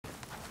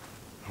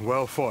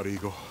Well fought,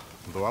 Eagle.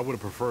 Though I would have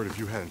preferred if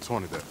you hadn't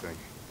taunted that thing.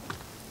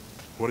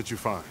 What did you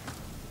find?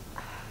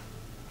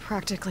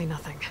 Practically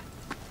nothing.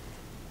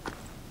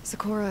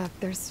 Sakura,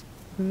 there's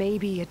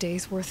maybe a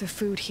day's worth of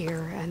food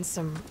here and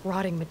some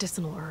rotting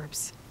medicinal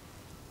herbs.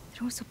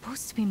 There was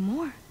supposed to be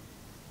more.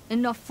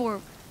 Enough for...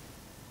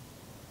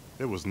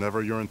 It was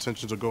never your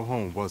intention to go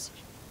home, was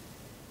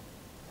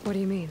it? What do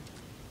you mean?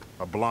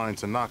 A blind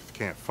Tenakth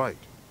can't fight.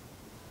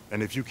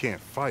 And if you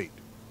can't fight...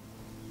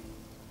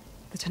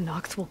 The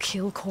Tenakth will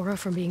kill Korra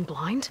from being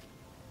blind?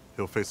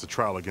 He'll face a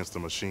trial against the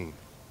machine.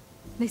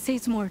 They say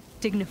it's more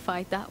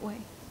dignified that way.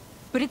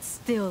 But it's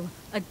still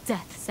a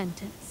death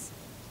sentence.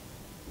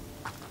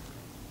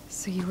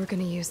 So you were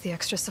gonna use the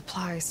extra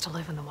supplies to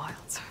live in the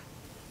wilds?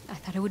 I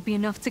thought it would be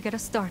enough to get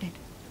us started.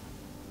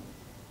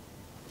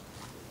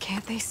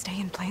 Can't they stay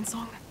in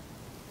Plainsong?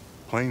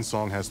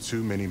 Plainsong has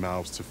too many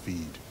mouths to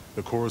feed.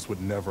 The chorus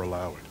would never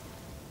allow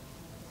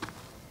it.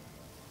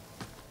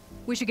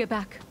 We should get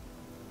back.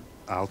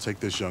 I'll take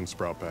this young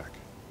sprout back.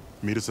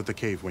 Meet us at the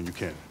cave when you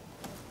can.